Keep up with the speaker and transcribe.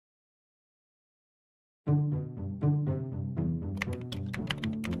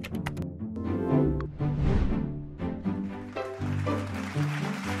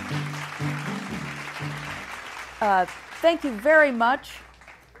Thank you very much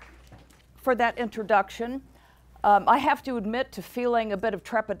for that introduction. I have to admit to feeling a bit of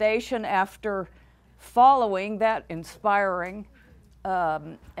trepidation after following that inspiring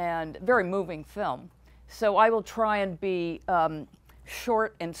and very moving film. So I will try and be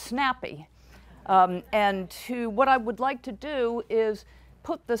short and snappy. And what I would like to do is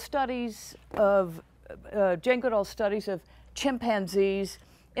put the studies of Jane Goodall's studies of chimpanzees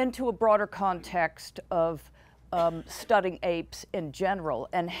into a broader context of studying apes in general,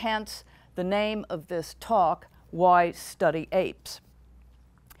 and hence the name of this talk, Why Study Apes?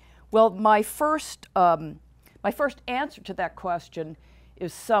 Well, my first answer to that question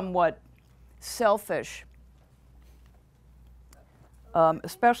is somewhat selfish,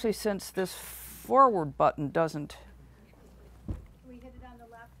 especially since this forward button doesn't. Can we hit it on the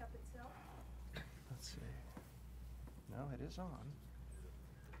laptop itself? Let's see. No, it is on.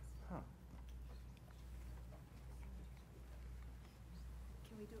 Huh.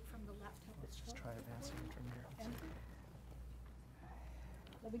 Can we do it from the laptop Let's itself? just try advancing it from here. Let's see.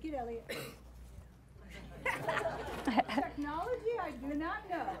 Let me get Elliot. Technology, I do not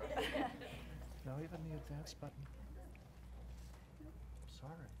know. No, even the advance button.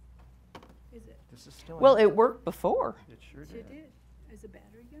 Sorry. Is it? This is still Well, on. it worked before. It sure Sure did. did. Is the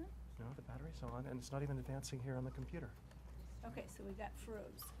battery gone? No, the battery's on, and it's not even advancing here on the computer. Okay, so we got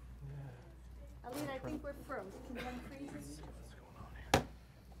froze. Yeah. Elliot, I think we're froze. Can you unfreeze us? What's going on here?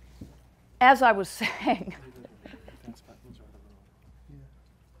 As I was saying, Advance buttons are the little. Yeah.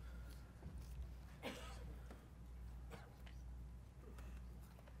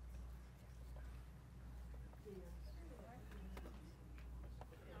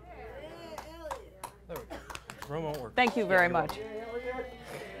 There we go. Room won't work. thank you very much.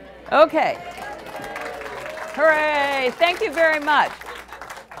 Okay. Hooray! Thank you very much.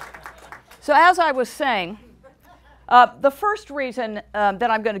 So as I was saying, the first reason that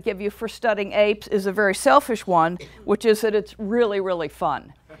I'm going to give you for studying apes is a very selfish one, which is that it's really, really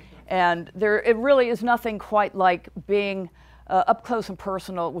fun. And it really is nothing quite like being up close and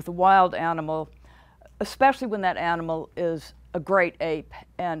personal with a wild animal, especially when that animal is a great ape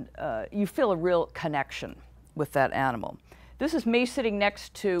and you feel a real connection with that animal. This is me sitting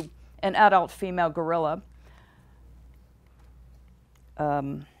next to an adult female gorilla.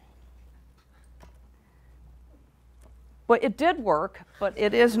 Well, it did work, but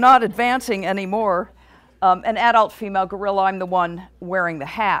it is not advancing anymore. An adult female gorilla, I'm the one wearing the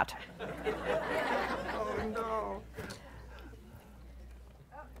hat.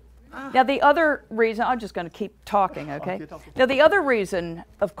 Now, the other reason, I'm just going to keep talking, okay? Now, the other reason,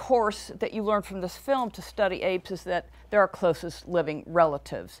 of course, that you learn from this film to study apes is that they're our closest living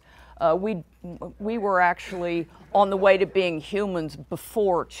relatives. We were actually on the way to being humans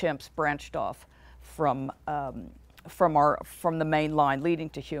before chimps branched off from the main line leading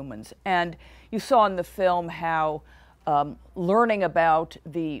to humans. And you saw in the film how learning about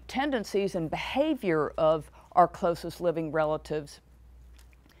the tendencies and behavior of our closest living relatives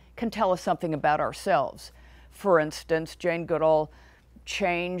can tell us something about ourselves. For instance, Jane Goodall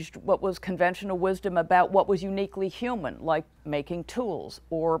changed what was conventional wisdom about what was uniquely human, like making tools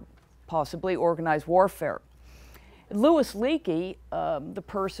or possibly organized warfare. Louis Leakey, the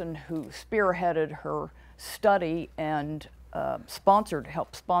person who spearheaded her study and helped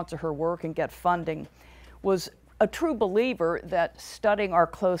sponsor her work and get funding, was a true believer that studying our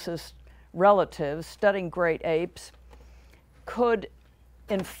closest relatives, studying great apes, could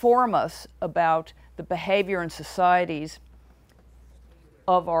inform us about the behavior and societies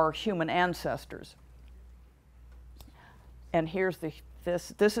of our human ancestors. And here's this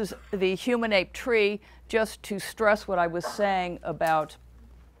is the human ape tree, just to stress what I was saying about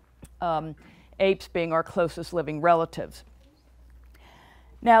apes being our closest living relatives.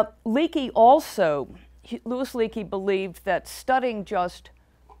 Now, Louis Leakey believed that studying just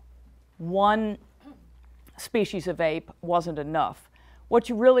one species of ape wasn't enough. What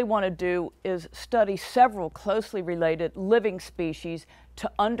you really want to do is study several closely related living species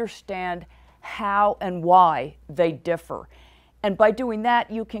to understand how and why they differ. And by doing that,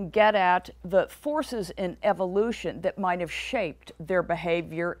 you can get at the forces in evolution that might have shaped their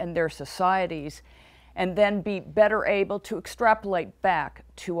behavior and their societies, and then be better able to extrapolate back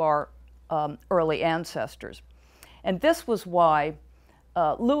to our early ancestors. And this was why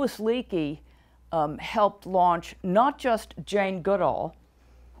Louis Leakey helped launch not just Jane Goodall,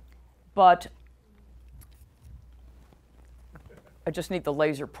 but I just need the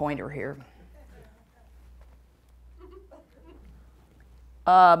laser pointer here.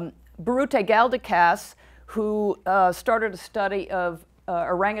 Birute Galdikas, who started a study of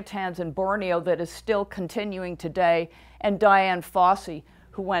orangutans in Borneo that is still continuing today, and Dian Fossey,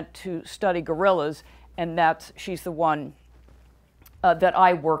 who went to study gorillas, and she's the one that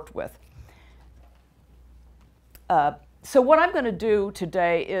I worked with. So what I'm going to do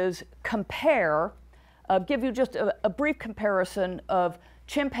today is compare, give you just a brief comparison of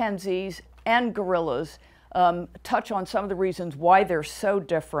chimpanzees and gorillas, touch on some of the reasons why they're so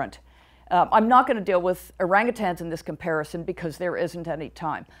different. I'm not going to deal with orangutans in this comparison because there isn't any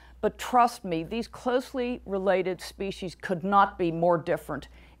time. But trust me, these closely related species could not be more different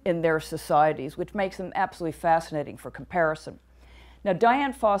in their societies, which makes them absolutely fascinating for comparison. Now,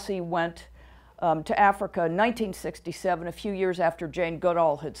 Dian Fossey went to Africa in 1967, a few years after Jane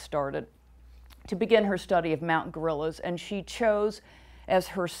Goodall had started, to begin her study of mountain gorillas, and she chose as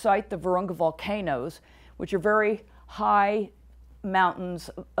her site the Virunga volcanoes, which are very high mountains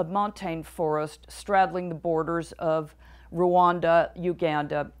of montane forest straddling the borders of Rwanda,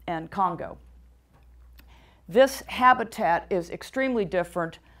 Uganda, and Congo. This habitat is extremely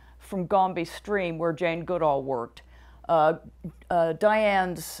different from Gombe Stream, where Jane Goodall worked.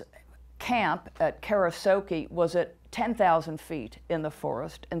 Diane's camp at Karasoke was at 10,000 feet in the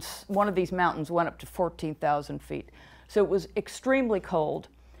forest, and one of these mountains went up to 14,000 feet. So it was extremely cold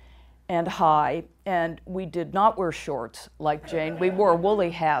and high, and we did not wear shorts like Jane. We wore woolly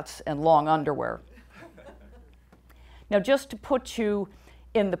hats and long underwear. Now, just to put you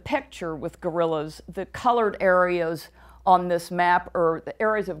in the picture with gorillas, the colored areas on this map are the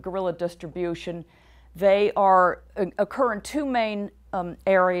areas of gorilla distribution. They occur in two main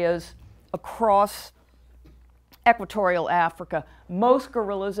areas across equatorial Africa. Most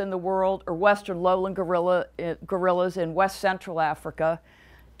gorillas in the world are western lowland gorillas in west central Africa.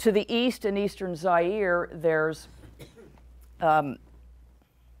 To the east in eastern Zaire, there's the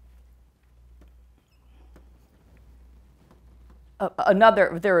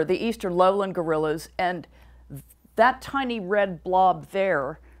eastern lowland gorillas, and that tiny red blob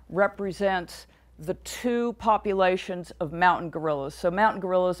there represents the two populations of mountain gorillas. So mountain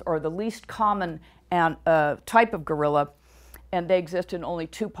gorillas are the least common type of gorilla, and they exist in only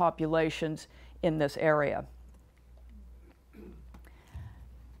two populations in this area.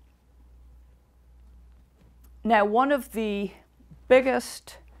 Now, one of the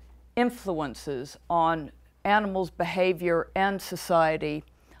biggest influences on animals' behavior and society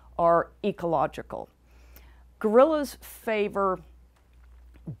are ecological. Gorillas favor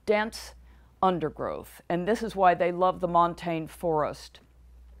dense undergrowth, and this is why they love the montane forest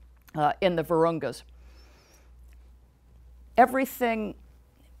in the Virungas.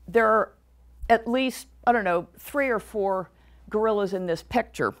 There are at least, I don't know, 3 or 4 gorillas in this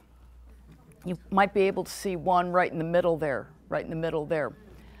picture. You might be able to see one right in the middle there,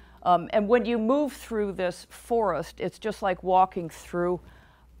 and when you move through this forest, it's just like walking through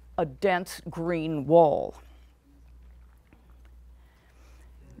a dense green wall.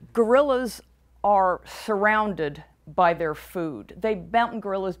 Gorillas are surrounded by their food. Mountain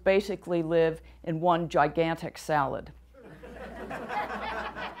gorillas basically live in one gigantic salad.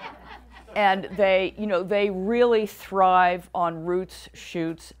 And they really thrive on roots,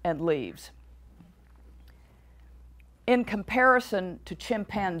 shoots, and leaves. In comparison to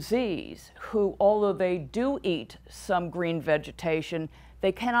chimpanzees, who, although they do eat some green vegetation,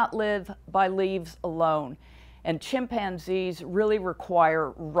 they cannot live by leaves alone. And chimpanzees really require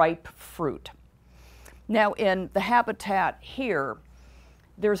ripe fruit. Now, in the habitat here,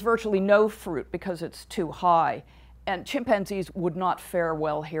 there's virtually no fruit because it's too high, and chimpanzees would not fare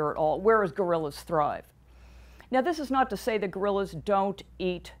well here at all, whereas gorillas thrive. Now, this is not to say that gorillas don't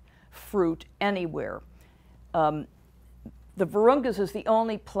eat fruit anywhere. The Virungas is the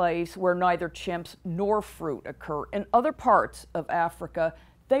only place where neither chimps nor fruit occur. In other parts of Africa,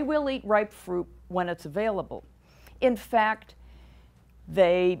 they will eat ripe fruit when it's available. In fact,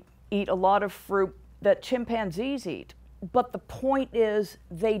 they eat a lot of fruit that chimpanzees eat, but the point is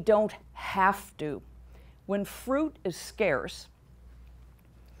they don't have to. When fruit is scarce,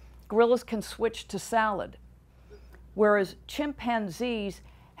 gorillas can switch to salad, whereas chimpanzees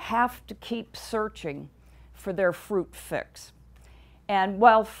have to keep searching for their fruit fix. And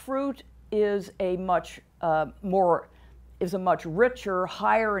while fruit is a much richer,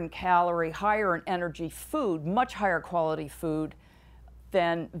 higher in calorie, higher in energy food, much higher quality food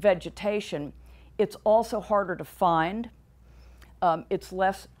than vegetation, it's also harder to find, it's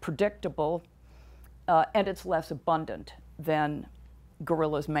less predictable, and it's less abundant than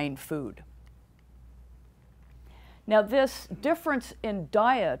gorillas' main food. Now, this difference in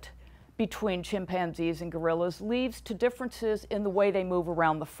diet between chimpanzees and gorillas leads to differences in the way they move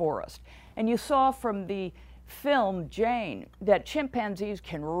around the forest. And you saw from the film, Jane, that chimpanzees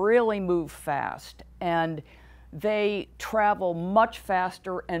can really move fast, and they travel much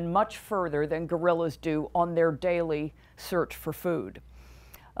faster and much further than gorillas do on their daily search for food.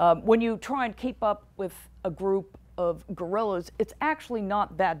 When you try and keep up with a group of gorillas, it's actually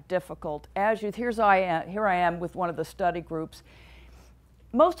not that difficult. Here I am with one of the study groups.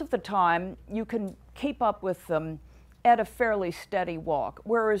 Most of the time, you can keep up with them at a fairly steady walk,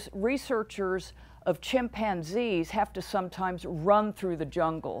 whereas researchers of chimpanzees have to sometimes run through the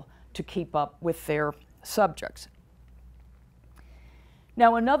jungle to keep up with their subjects.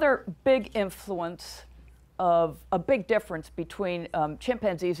 Now, another big influence of a big difference between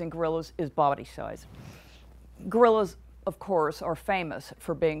chimpanzees and gorillas is body size. Gorillas, of course, are famous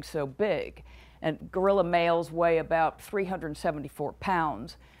for being so big, and gorilla males weigh about 374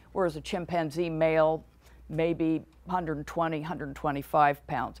 pounds, whereas a chimpanzee male maybe 120, 125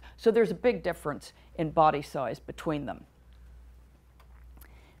 pounds. So there's a big difference in body size between them.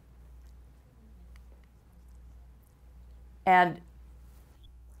 And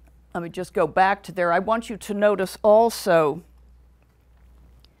let me just go back to there. I want you to notice also,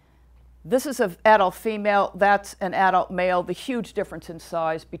 this is an adult female, that's an adult male, the huge difference in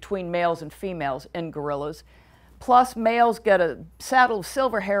size between males and females in gorillas. Plus, males get a saddle of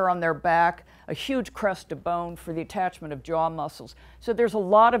silver hair on their back, a huge crest of bone for the attachment of jaw muscles. So there's a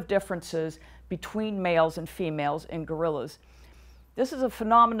lot of differences between males and females in gorillas. This is a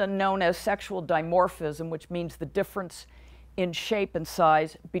phenomenon known as sexual dimorphism, which means the difference in shape and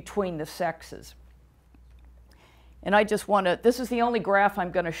size between the sexes. And I just want to, this is the only graph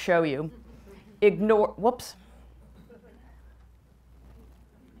I'm going to show you. Ignore, whoops.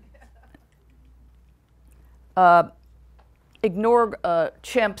 Ignore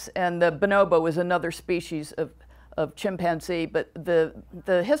chimps, and the bonobo is another species of chimpanzee, but the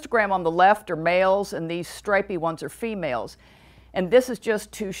histogram on the left are males and these stripy ones are females. And this is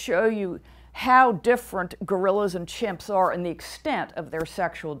just to show you how different gorillas and chimps are in the extent of their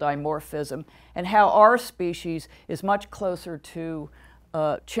sexual dimorphism, and how our species is much closer to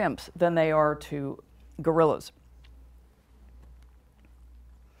chimps than they are to gorillas.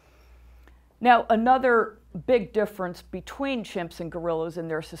 Now, another big difference between chimps and gorillas in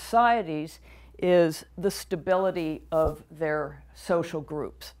their societies is the stability of their social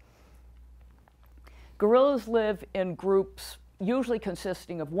groups. Gorillas live in groups usually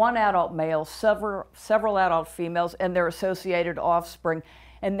consisting of one adult male, several adult females, and their associated offspring,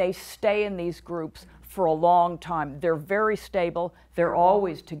 and they stay in these groups for a long time. They're very stable, they're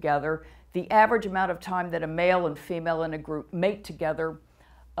always together. The average amount of time that a male and female in a group mate together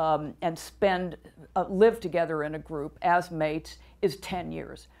and live together in a group as mates is 10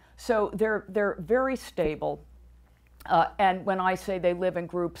 years. So they're very stable, and when I say they live in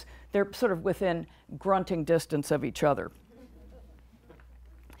groups, they're sort of within grunting distance of each other.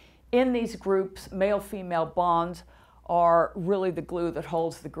 In these groups, male-female bonds are really the glue that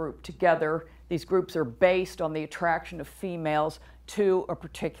holds the group together. These groups are based on the attraction of females to a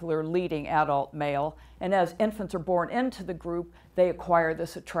particular leading adult male. And as infants are born into the group, they acquire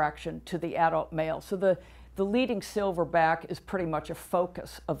this attraction to the adult male. So the leading silverback is pretty much a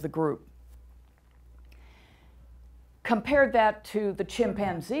focus of the group. Compare that to the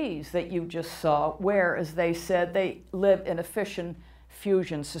chimpanzees that you just saw, where, as they said, they live in a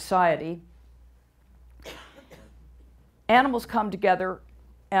fission-fusion society. Animals come together,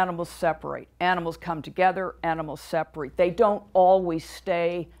 animals separate. Animals come together, animals separate. They don't always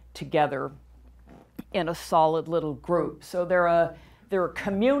stay together in a solid little group. So they're a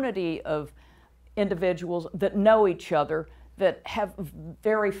community of individuals that know each other, that have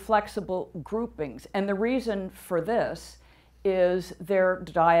very flexible groupings. And the reason for this is their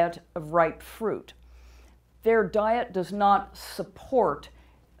diet of ripe fruit. Their diet does not support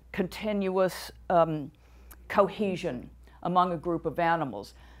continuous cohesion among a group of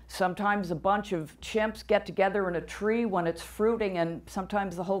animals. Sometimes a bunch of chimps get together in a tree when it's fruiting, and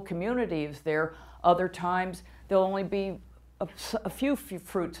sometimes the whole community is there. Other times there'll only be a few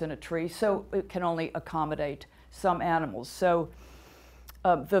fruits in a tree, so it can only accommodate some animals. So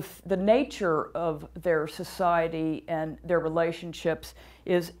the nature of their society and their relationships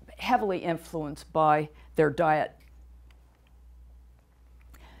is heavily influenced by their diet.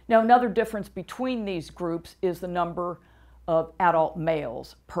 Now, another difference between these groups is the number of adult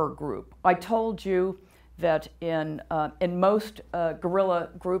males per group. I told you that in most gorilla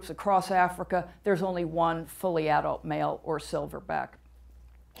groups across Africa, there's only one fully adult male or silverback,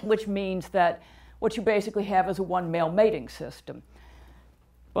 which means that what you basically have is a one-male mating system.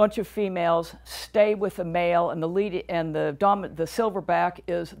 bunch of females stay with the male, and the silverback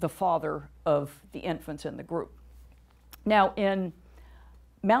is the father of the infants in the group. Now, in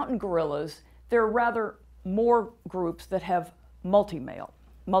mountain gorillas, there are rather more groups that have multi-male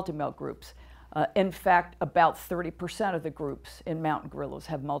groups. In fact, about 30% of the groups in mountain gorillas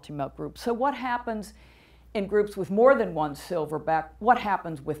have multi-male groups. So what happens in groups with more than one silverback? What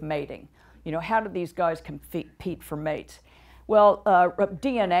happens with mating? You know, how do these guys compete for mates? Well,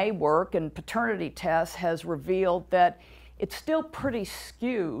 DNA work and paternity tests has revealed that it's still pretty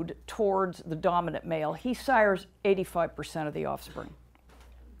skewed towards the dominant male. He sires 85% of the offspring.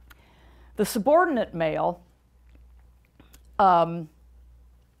 The subordinate male,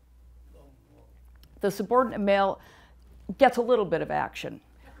 gets a little bit of action,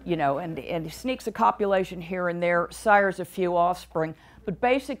 you know, and he sneaks a copulation here and there, sires a few offspring, but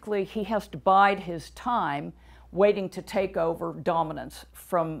basically he has to bide his time waiting to take over dominance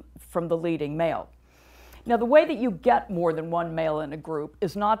from the leading male. Now, the way that you get more than one male in a group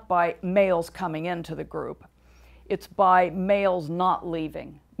is not by males coming into the group. It's by males not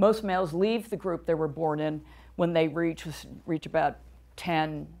leaving. Most males leave the group they were born in when they reach about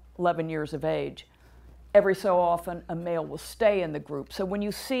 10, 11 years of age. Every so often, a male will stay in the group. So when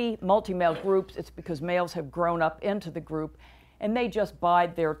you see multi-male groups, it's because males have grown up into the group and they just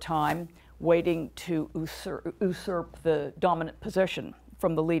bide their time waiting to usurp the dominant position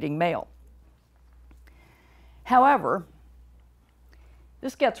from the leading male. However,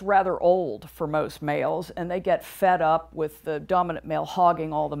 this gets rather old for most males, and they get fed up with the dominant male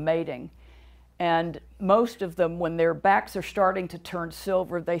hogging all the mating. And most of them, when their backs are starting to turn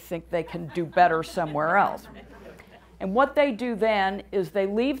silver, they think they can do better somewhere else. And what they do then is they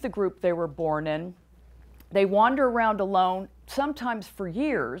leave the group they were born in, they wander around alone, sometimes for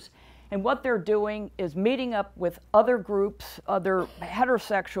years, and what they're doing is meeting up with other groups, other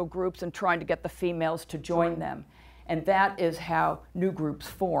heterosexual groups, and trying to get the females to join them. And that is how new groups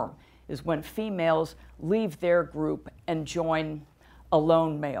form, is when females leave their group and join a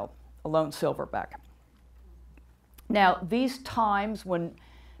lone male, a lone silverback. Now, these times when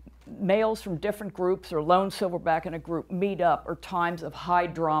males from different groups or lone silverback in a group meet up are times of high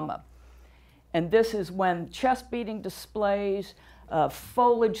drama. And this is when chest beating displays,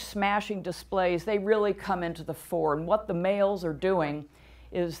 foliage smashing displays, they really come into the fore. And what the males are doing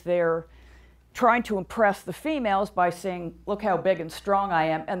is they're trying to impress the females by saying, look how big and strong I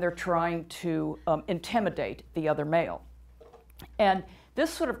am, and they're trying to intimidate the other male. And this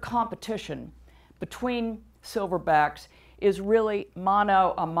sort of competition between silverbacks is really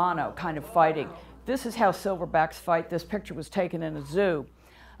mano a mano kind of fighting. This is how silverbacks fight. This picture was taken in a zoo.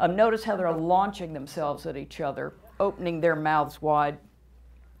 Notice how they're launching themselves at each other, opening their mouths wide.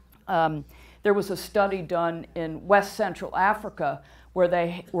 There was a study done in West Central Africa where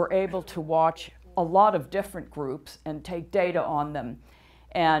they were able to watch a lot of different groups and take data on them.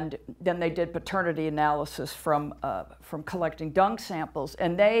 And then they did paternity analysis from collecting dung samples.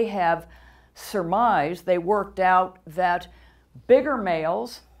 And they have surmised, they worked out that bigger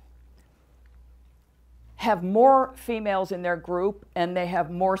males have more females in their group and they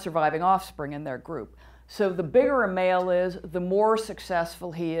have more surviving offspring in their group. So the bigger a male is, the more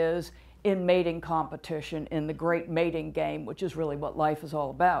successful he is in mating competition, in the great mating game, which is really what life is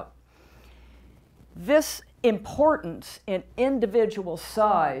all about. This importance in individual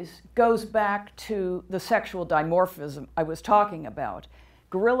size goes back to the sexual dimorphism I was talking about.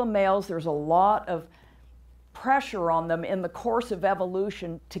 Gorilla males, there's a lot of pressure on them in the course of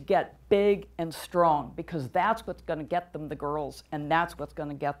evolution to get big and strong, because that's what's going to get them the girls and that's what's going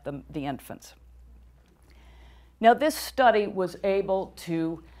to get them the infants. Now, this study was able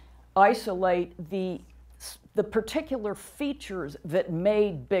to isolate the particular features that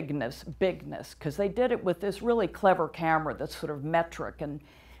made bigness, because they did it with this really clever camera that's sort of metric, and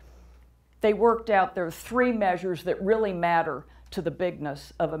they worked out there are 3 measures that really matter to the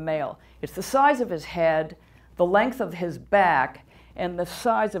bigness of a male. It's the size of his head, the length of his back, and the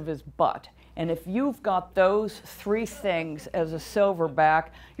size of his butt. And if you've got those 3 things as a silverback,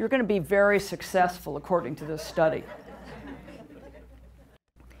 you're going to be very successful, according to this study.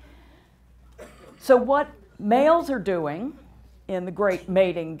 So what males are doing in the great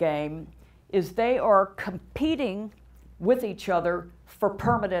mating game is they are competing with each other for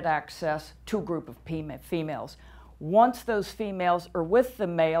permanent access to a group of females. Once those females are with the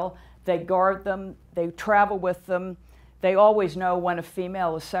male, they guard them, they travel with them, they always know when a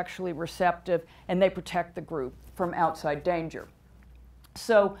female is sexually receptive, and they protect the group from outside danger.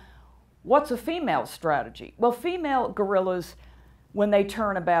 So what's a female strategy? Well, female gorillas When they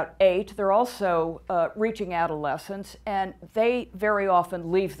turn about 8, they're also reaching adolescence, and they very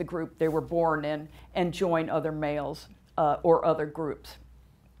often leave the group they were born in and join other males or other groups.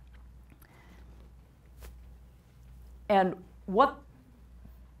 And what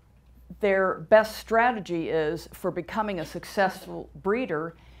their best strategy is for becoming a successful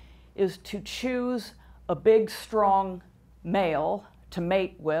breeder is to choose a big, strong male to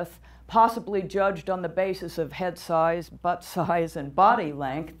mate with, possibly judged on the basis of head size, butt size, and body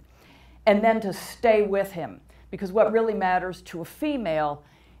length, and then to stay with him. Because what really matters to a female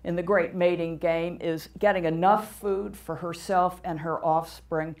in the great mating game is getting enough food for herself and her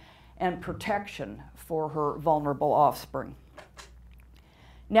offspring and protection for her vulnerable offspring.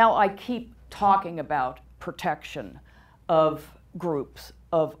 Now I keep talking about protection of groups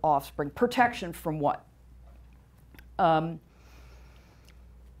of offspring. Protection from what?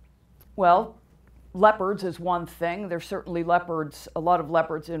 Well, leopards is one thing. There's certainly leopards, a lot of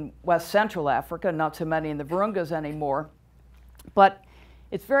leopards in West Central Africa, not so many in the Virungas anymore. But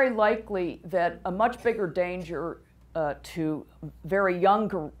it's very likely that a much bigger danger to very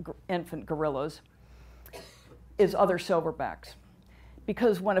young infant gorillas is other silverbacks.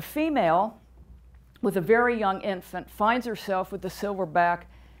 Because when a female with a very young infant finds herself with a silverback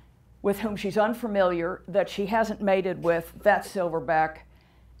with whom she's unfamiliar, that she hasn't mated with, that silverback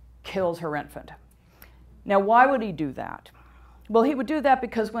kills her infant. Now, why would he do that? Well, he would do that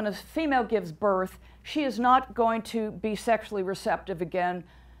because when a female gives birth, she is not going to be sexually receptive again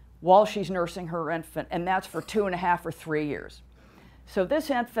while she's nursing her infant, and that's for 2.5 or 3 years. So this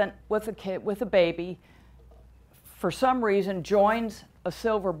infant with a baby, for some reason, joins a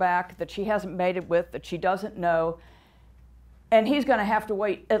silverback that she hasn't mated with, that she doesn't know, and he's going to have to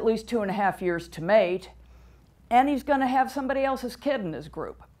wait at least 2.5 years to mate, and he's going to have somebody else's kid in his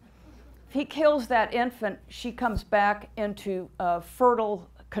group. If he kills that infant, she comes back into a fertile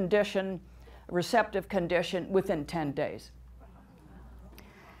condition, receptive condition, within 10 days.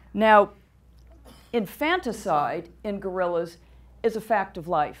 Now, infanticide in gorillas is a fact of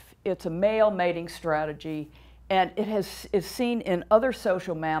life. It's a male mating strategy, and it is seen in other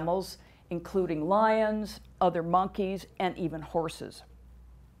social mammals, including lions, other monkeys, and even horses.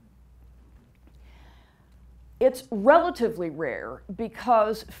 It's relatively rare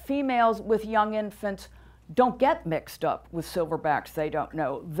because females with young infants don't get mixed up with silverbacks they don't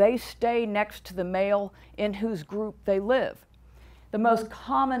know. They stay next to the male in whose group they live. The most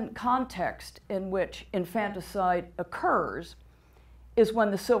common context in which infanticide occurs is when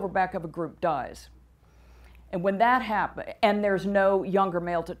the silverback of a group dies. And when that happens, and there's no younger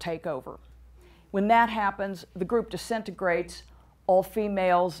male to take over. When that happens, the group disintegrates, all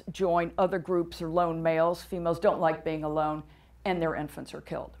females join other groups or lone males. Females don't like being alone, and their infants are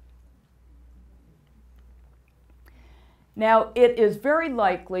killed. Now, it is very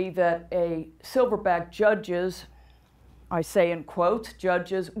likely that a silverback judges, I say in quotes,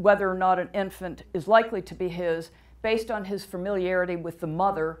 judges whether or not an infant is likely to be his based on his familiarity with the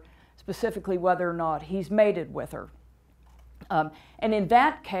mother, specifically whether or not he's mated with her. And in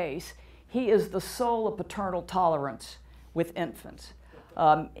that case, he is the soul of paternal tolerance with infants.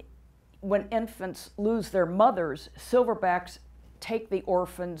 When infants lose their mothers, silverbacks take the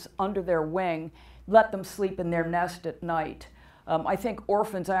orphans under their wing, let them sleep in their nest at night. I think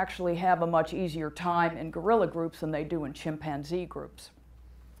orphans actually have a much easier time in gorilla groups than they do in chimpanzee groups.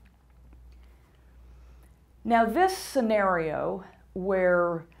 Now, this scenario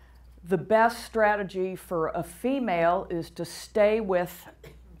where the best strategy for a female is to stay with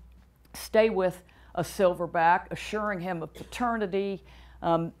a silverback, assuring him of paternity,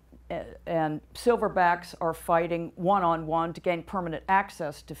 and silverbacks are fighting one-on-one to gain permanent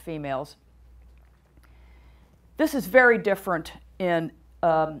access to females. This is very different in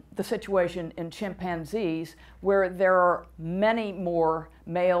the situation in chimpanzees, where there are many more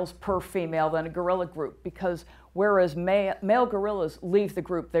males per female than a gorilla group, because whereas male gorillas leave the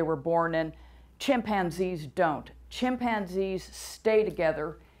group they were born in, chimpanzees don't. Chimpanzees stay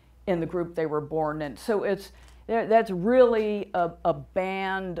together in the group they were born in. So that's really a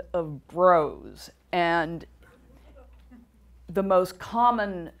band of bros, and the most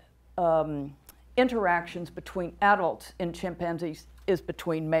common interactions between adults in chimpanzees is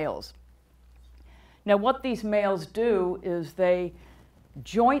between males. Now, what these males do is they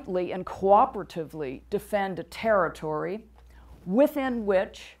jointly and cooperatively defend a territory within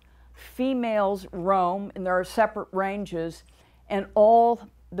which females roam, and there are separate ranges, and all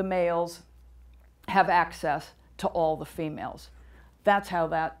the males have access to all the females. That's how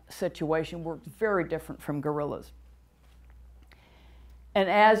that situation works, very different from gorillas. And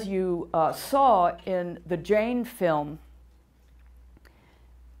as you saw in the Jane film,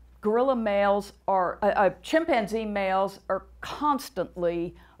 gorilla males are, chimpanzee males are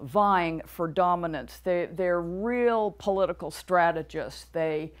constantly vying for dominance. They're real political strategists.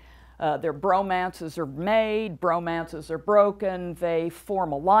 Their bromances are made, bromances are broken, they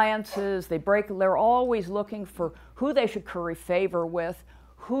form alliances, they're always looking for who they should curry favor with,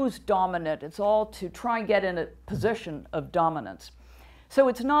 who's dominant. It's all to try and get in a position of dominance. So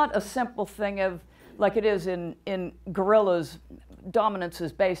it's not a simple thing of, like it is in gorillas, dominance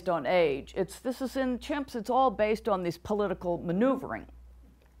is based on age. This is in chimps, it's all based on this political maneuvering.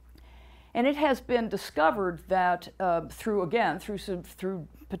 And it has been discovered that through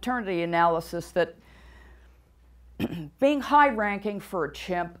paternity analysis that being high-ranking for a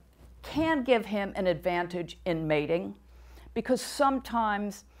chimp can give him an advantage in mating, because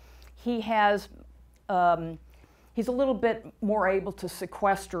sometimes he's a little bit more able to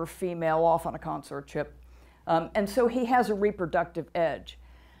sequester a female off on a consort chip, and so he has a reproductive edge.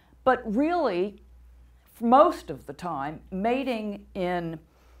 But really, most of the time, mating in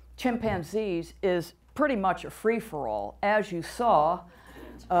chimpanzees is pretty much a free-for-all. As you saw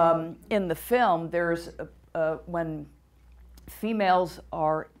in the film, there's when females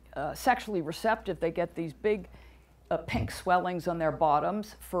are sexually receptive, they get these big pink swellings on their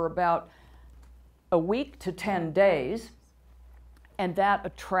bottoms for about a week to 10 days, and that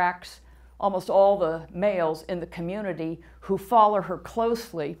attracts almost all the males in the community who follow her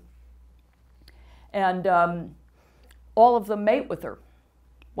closely, and all of them mate with her,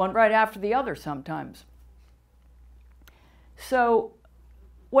 one right after the other sometimes. So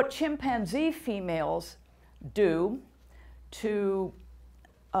what chimpanzee females do to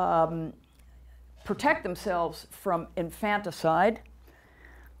protect themselves from infanticide,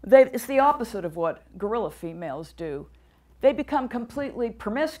 it's the opposite of what gorilla females do. They become completely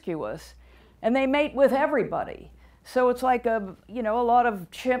promiscuous and they mate with everybody. So it's like a lot of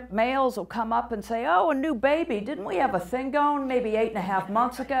chimp males will come up and say, oh, a new baby, didn't we have a thing going maybe 8.5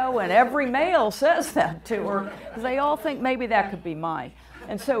 months ago? And every male says that to her because they all think maybe that could be mine.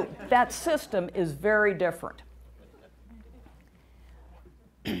 And so that system is very different.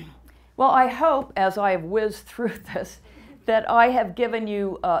 Well, I hope, as I have whizzed through this, that I have given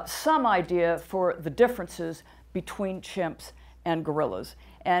you some idea for the differences between chimps and gorillas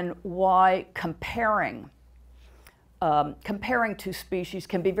and why comparing two species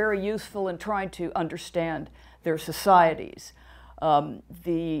can be very useful in trying to understand their societies. I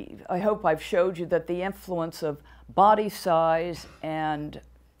hope I've showed you that the influence of body size and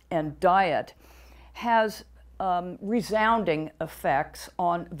diet has resounding effects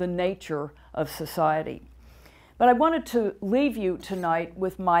on the nature of society. But I wanted to leave you tonight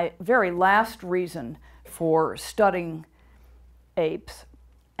with my very last reason for studying apes,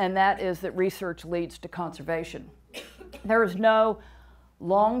 and that is that research leads to conservation. There is no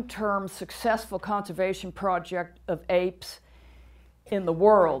long-term successful conservation project of apes in the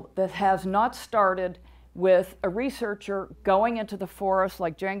world that has not started with a researcher going into the forest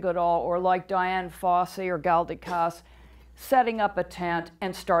like Jane Goodall or like Dian Fossey or Gal Decas, setting up a tent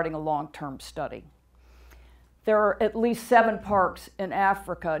and starting a long-term study. There are at least 7 parks in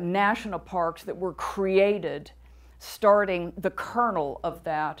Africa, national parks, that were created starting the kernel of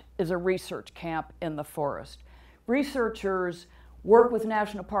that is a research camp in the forest. Researchers work with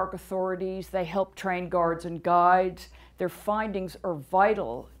national park authorities, they help train guards and guides. Their findings are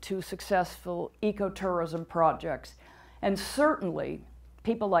vital to successful ecotourism projects. And certainly,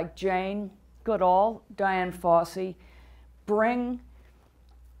 people like Jane Goodall, Dian Fossey, bring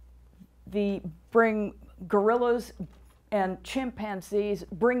gorillas and chimpanzees,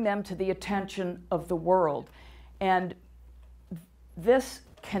 bring them to the attention of the world. And this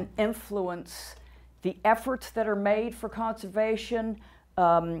can influence the efforts that are made for conservation,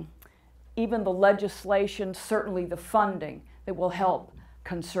 even the legislation, certainly the funding that will help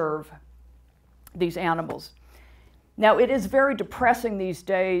conserve these animals. Now, it is very depressing these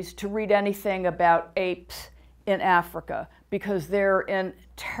days to read anything about apes in Africa because they're in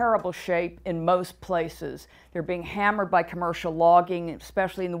terrible shape in most places. They're being hammered by commercial logging,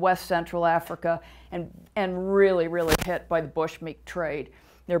 especially in the West Central Africa, and really, really hit by the bushmeat trade.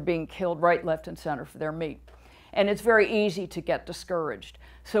 They're being killed right, left, and center for their meat. And it's very easy to get discouraged.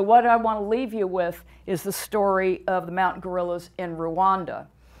 So what I want to leave you with is the story of the mountain gorillas in Rwanda.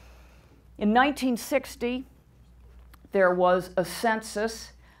 In 1960, there was a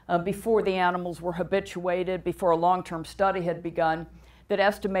census before the animals were habituated, before a long-term study had begun, that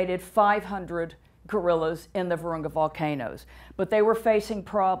estimated 500 gorillas in the Virunga volcanoes. But they were facing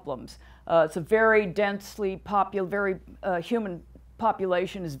problems. It's a very densely populated, human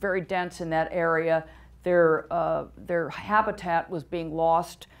population is very dense in that area. Their habitat was being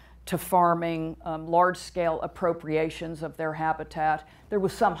lost to farming, large-scale appropriations of their habitat. There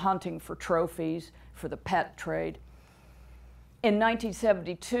was some hunting for trophies for the pet trade. In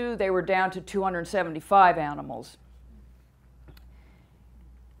 1972, they were down to 275 animals.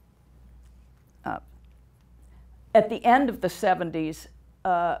 At the end of the 70s,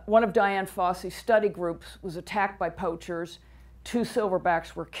 one of Dian Fossey's study groups was attacked by poachers. 2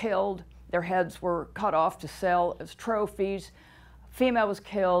 silverbacks were killed. Their heads were cut off to sell as trophies. Female was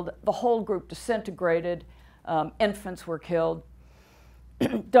killed. The whole group disintegrated. Infants were killed.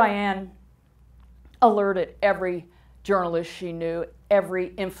 Dian alerted every journalist she knew,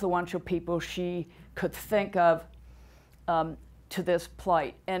 every influential people she could think of to this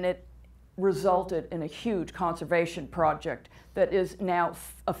plight. And it resulted in a huge conservation project that is now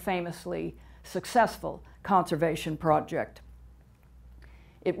a famously successful conservation project.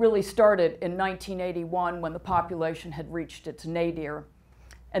 It really started in 1981 when the population had reached its nadir,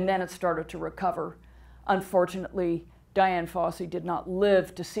 and then it started to recover. Unfortunately, Dian Fossey did not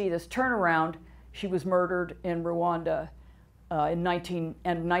live to see this turnaround. She was murdered in Rwanda in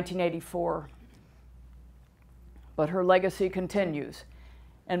 1984. But her legacy continues.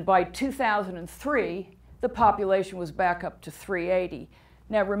 And by 2003, the population was back up to 380.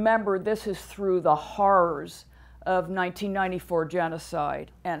 Now remember, this is through the horrors of 1994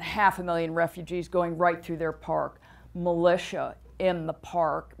 genocide and 500,000 refugees going right through their park, militia in the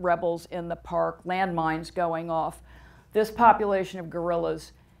park, rebels in the park, landmines going off. This population of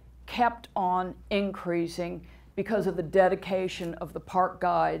gorillas kept on increasing because of the dedication of the park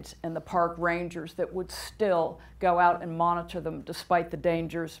guides and the park rangers that would still go out and monitor them despite the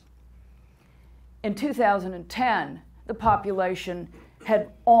dangers. In 2010, the population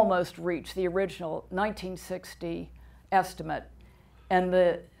had almost reached the original 1960 estimate, and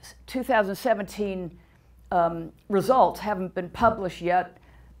the 2017 results haven't been published yet,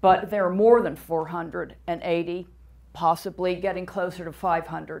 but there are more than 480, possibly getting closer to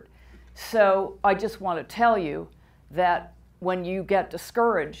 500. So I just want to tell you that when you get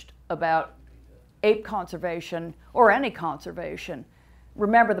discouraged about ape conservation or any conservation,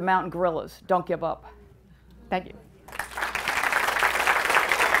 remember the mountain gorillas. Don't give up. Thank you.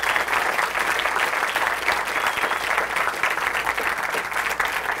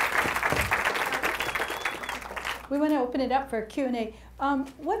 We want to open it up for Q&A.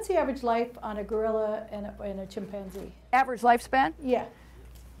 What's the average life on a gorilla and a chimpanzee? Average lifespan? Yeah.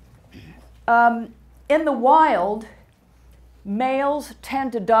 In the wild, males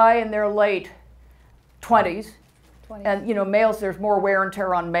tend to die in their late 20s. And you know, males, there's more wear and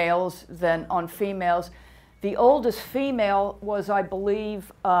tear on males than on females. The oldest female was, I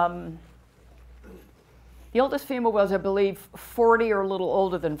believe, 40 or a little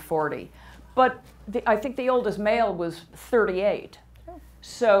older than 40. But I think the oldest male was 38. Oh.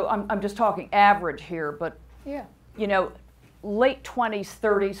 So I'm just talking average here, but yeah, you know, late 20s,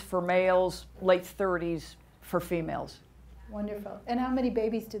 30s for males, late 30s for females. Wonderful. And how many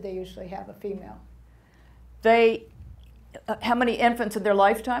babies do they usually have, a female? How many infants in their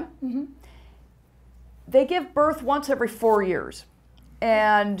lifetime? Mm-hmm. They give birth once every 4 years.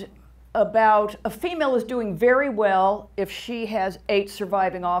 And a female is doing very well if she has 8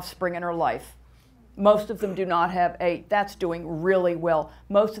 surviving offspring in her life. Most of them do not have 8. That's doing really well.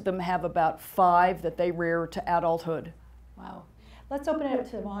 Most of them have about 5 that they rear to adulthood. Wow. Let's open it up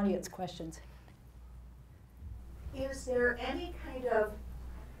to some audience questions. Is there any kind of,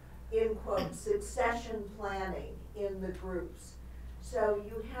 in quotes, succession planning in the groups? So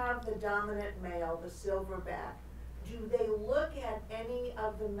you have the dominant male, the silverback. Do they look at any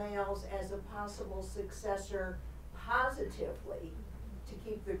of the males as a possible successor positively to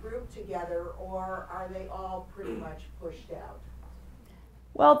keep the group together, or are they all pretty much pushed out?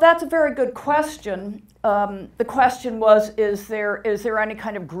 Well, that's a very good question. The question was, is there any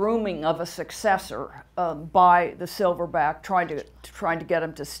kind of grooming of a successor by the silverback, trying to get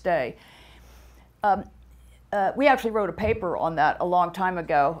him to stay? We actually wrote a paper on that a long time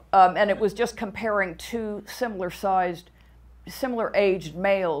ago, and it was just comparing 2 similar-aged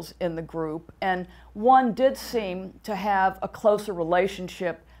males in the group, and one did seem to have a closer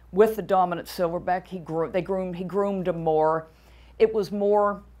relationship with the dominant silverback. He groomed him more. It was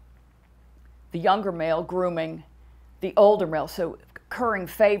more the younger male grooming the older male, so currying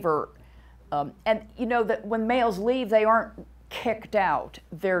favor. And you know that when males leave, they aren't kicked out.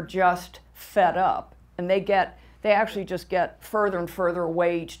 They're just fed up. And they actually just get further and further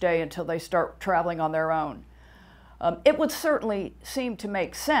away each day until they start traveling on their own. It would certainly seem to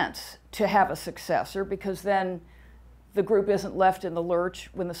make sense to have a successor, because then the group isn't left in the lurch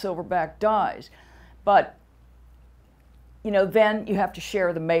when the silverback dies. But then you have to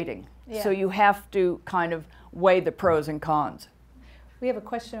share the mating. Yeah. So you have to kind of weigh the pros and cons. We have a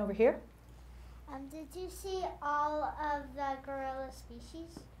question over here. Did you see all of the gorilla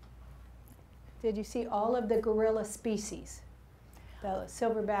species? Did you see all of the gorilla species? The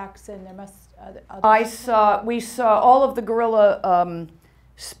silverbacks, and there must others. We saw all of the gorilla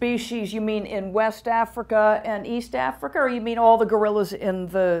species. You mean in West Africa and East Africa, or you mean all the gorillas in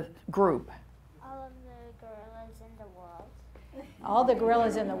the group? All of the gorillas in the world. All the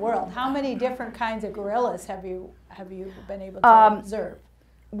gorillas in the world. How many different kinds of gorillas have you been able to observe?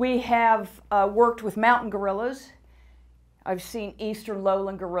 We have worked with mountain gorillas. I've seen eastern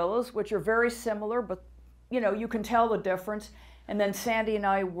lowland gorillas, which are very similar, but you can tell the difference. And then Sandy and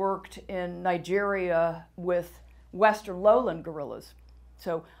I worked in Nigeria with western lowland gorillas.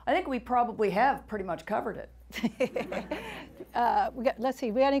 So I think we probably have pretty much covered it. Let's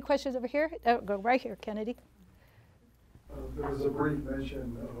see, we got any questions over here? Go right here, Kennedy. There was a brief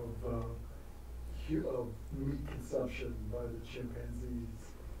mention of meat consumption by the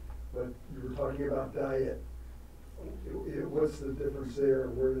chimpanzees, but you were talking about diet. What's the difference there?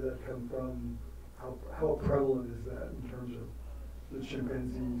 Where did that come from? How prevalent is that in terms of the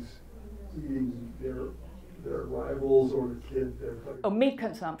chimpanzees eating their rivals or the kid they're talking about? Meat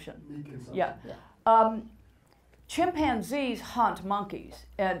consumption. Meat consumption. Yeah. Chimpanzees hunt monkeys,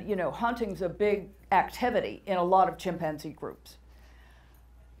 and hunting's a big activity in a lot of chimpanzee groups.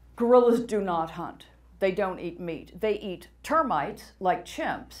 Gorillas do not hunt. They don't eat meat. They eat termites like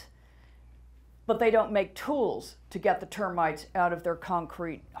chimps, but they don't make tools to get the termites out of their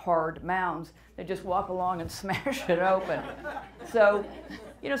concrete hard mounds. They just walk along and smash it open. So,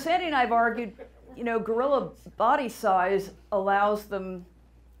 Sandy and I have argued, gorilla body size allows them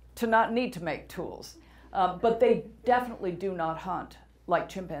to not need to make tools. But they definitely do not hunt like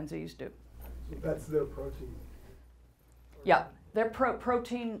chimpanzees do. So that's their protein. Yeah, their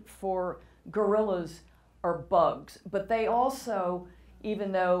protein for gorillas are bugs, but they also,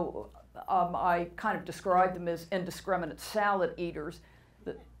 even though I kind of describe them as indiscriminate salad eaters,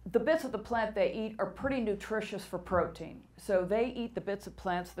 the bits of the plant they eat are pretty nutritious for protein. So they eat the bits of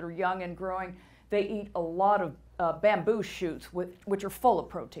plants that are young and growing. They eat a lot of bamboo shoots, which are full of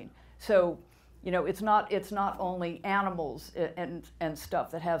protein. So, it's not only animals and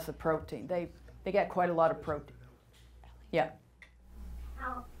stuff that has the protein. They get quite a lot of protein. Yeah.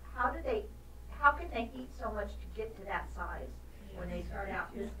 How can they eat so much to get to that size when they start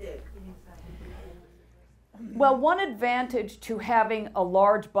out this big? Well, one advantage to having a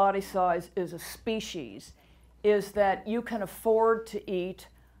large body size as a species is that you can afford to eat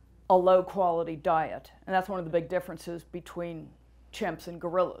a low quality diet. And that's one of the big differences between chimps and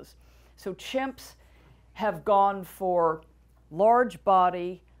gorillas. So chimps have gone for large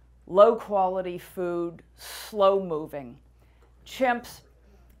body, low quality food, slow moving. Chimps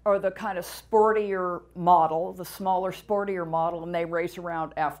are the kind of sportier model, the smaller, sportier model, and they race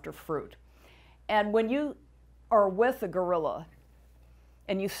around after fruit. And when you are with a gorilla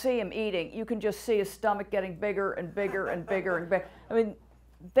and you see him eating, you can just see his stomach getting bigger and bigger and bigger and bigger. I mean,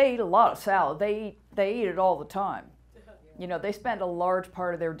 they eat a lot of salad. They eat it all the time. They spend a large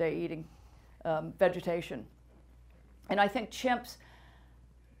part of their day eating vegetation. And I think chimps,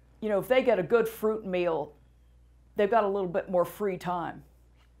 if they get a good fruit meal, they've got a little bit more free time.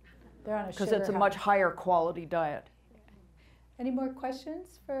 They're on a because it's a much higher quality diet. Any more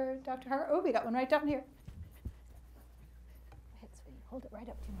questions for Dr. Harcourt? Oh, we got one right down here. Go ahead, sweetie. Hold it right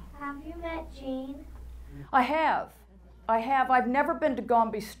up to your mouth. Have you met Jane? I have. I've never been to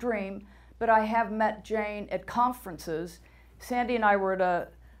Gombe Stream, but I have met Jane at conferences. Sandy and I were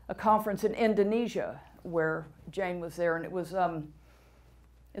at a conference in Indonesia where Jane was there, and it was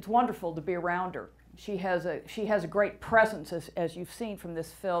it's wonderful to be around her. She has a great presence, as you've seen from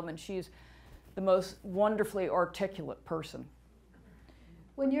this film, and she's the most wonderfully articulate person.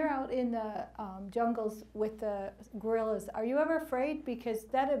 When you're out in the jungles with the gorillas, are you ever afraid? Because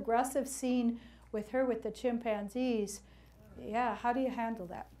that aggressive scene with her with the chimpanzees, yeah, how do you handle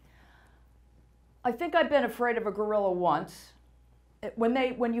that? I think I've been afraid of a gorilla once.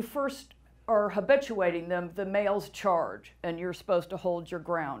 When you first are habituating them, the males charge, and you're supposed to hold your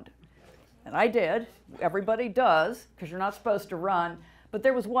ground. And I did. Everybody does, because you're not supposed to run. But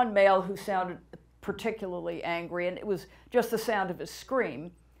there was one male who sounded particularly angry, and it was just the sound of his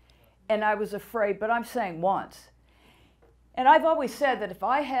scream. And I was afraid, but I'm saying once. And I've always said that if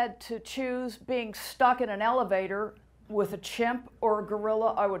I had to choose being stuck in an elevator with a chimp or a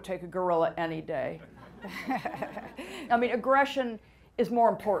gorilla, I would take a gorilla any day. I mean, aggression is more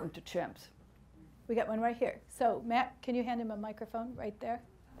important to chimps. We got one right here. So, Matt, can you hand him a microphone right there?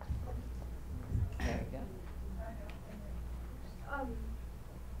 There you go.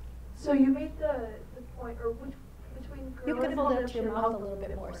 So you made the point, or between gorillas. You can hold it up to your mouth a little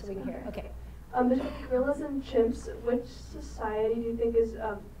bit more so we can hear. Okay. Between gorillas and chimps, which society do you think is,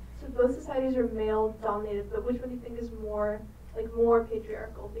 so both societies are male dominated, but which one do you think is more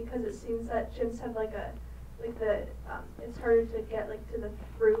patriarchal? Because it seems that chimps have it's harder to get to the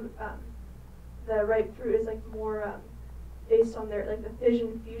fruit, the ripe fruit is more based on their, the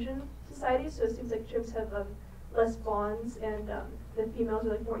fission fusion society, so it seems like chimps have less bonds and the females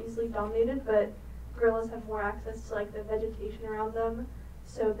are more easily dominated, but gorillas have more access to the vegetation around them,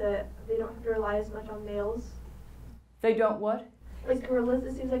 so that they don't have to rely as much on males. They don't what? Gorillas,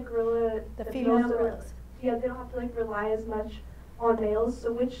 it seems like the female gorillas. Yeah, they don't have to rely as much on males.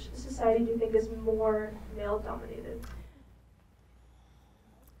 So which society do you think is more male dominated?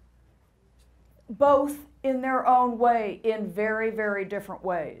 Both in their own way, in very, very different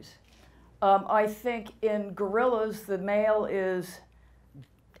ways. I think in gorillas, the male is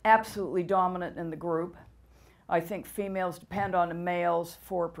absolutely dominant in the group. I think females depend on the males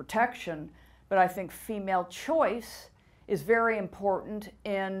for protection, but I think female choice is very important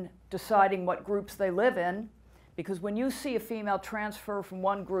in deciding what groups they live in, because when you see a female transfer from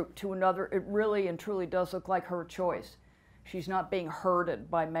one group to another, it really and truly does look like her choice. She's not being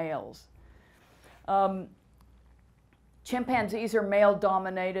herded by males. Chimpanzees are male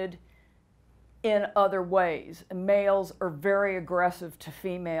dominated in other ways. Males are very aggressive to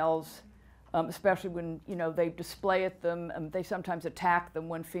females, especially when they display at them. They sometimes attack them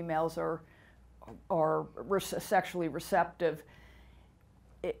when females are sexually receptive.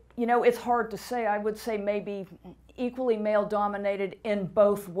 It's hard to say. I would say maybe equally male dominated in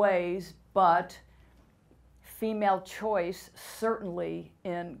both ways, but female choice, certainly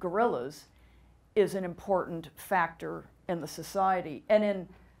in gorillas, is an important factor in the society. And in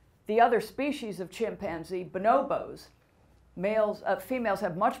the other species of chimpanzee, bonobos, females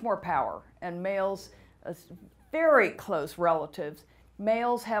have much more power, and males, very close relatives,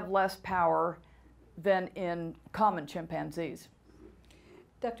 males have less power than in common chimpanzees.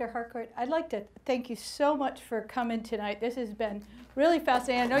 Dr. Harcourt, I'd like to thank you so much for coming tonight. This has been really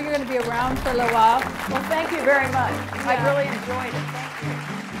fascinating. I know you're going to be around for a little while. Well, thank you very much. I really enjoyed it.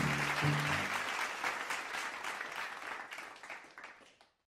 Thank you.